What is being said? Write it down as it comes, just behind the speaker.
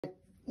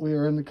We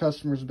are in the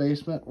customer's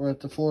basement. We're at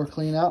the floor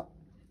clean out.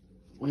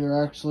 We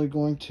are actually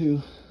going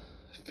to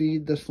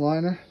feed this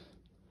liner.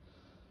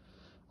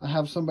 I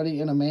have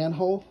somebody in a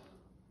manhole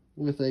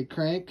with a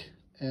crank,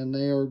 and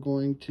they are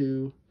going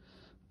to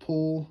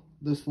pull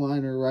this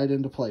liner right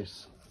into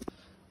place.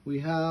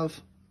 We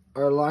have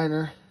our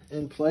liner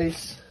in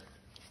place.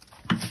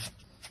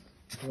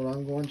 What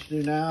I'm going to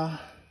do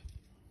now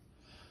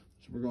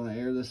is we're going to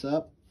air this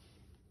up.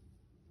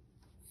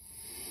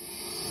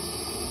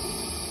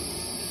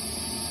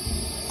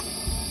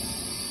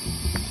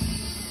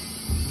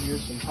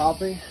 Here's some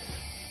popping.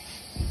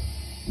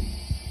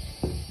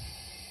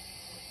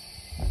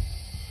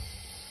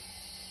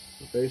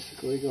 We're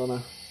basically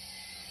gonna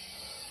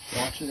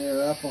watch it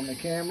air up on the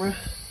camera.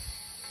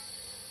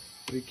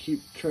 We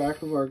keep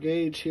track of our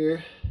gauge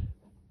here.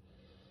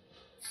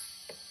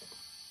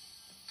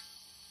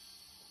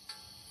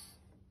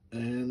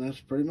 And that's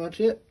pretty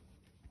much it.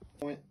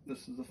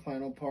 This is the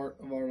final part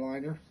of our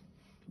liner.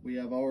 We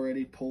have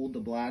already pulled the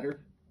bladder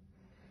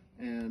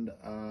and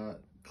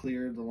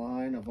cleared the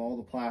line of all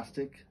the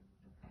plastic.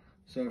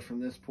 So from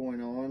this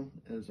point on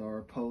is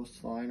our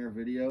post liner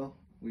video.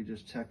 We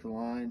just check the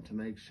line to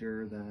make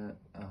sure that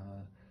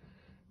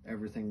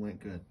everything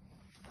went good.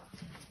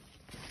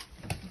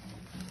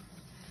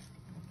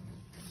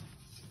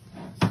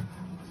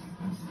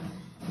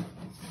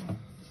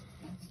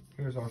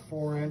 Here's our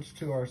 4-inch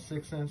to our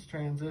 6-inch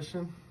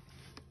transition.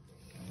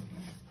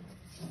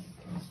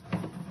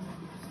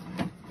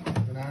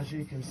 And as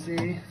you can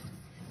see,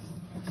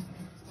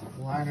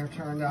 the liner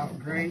turned out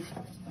great.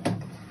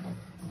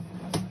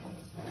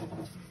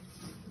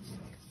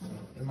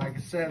 And like I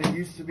said, it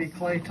used to be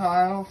clay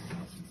tile,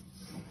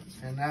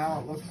 and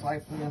now it looks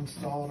like we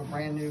installed a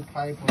brand new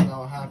pipe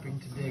without having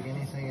to dig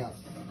anything up.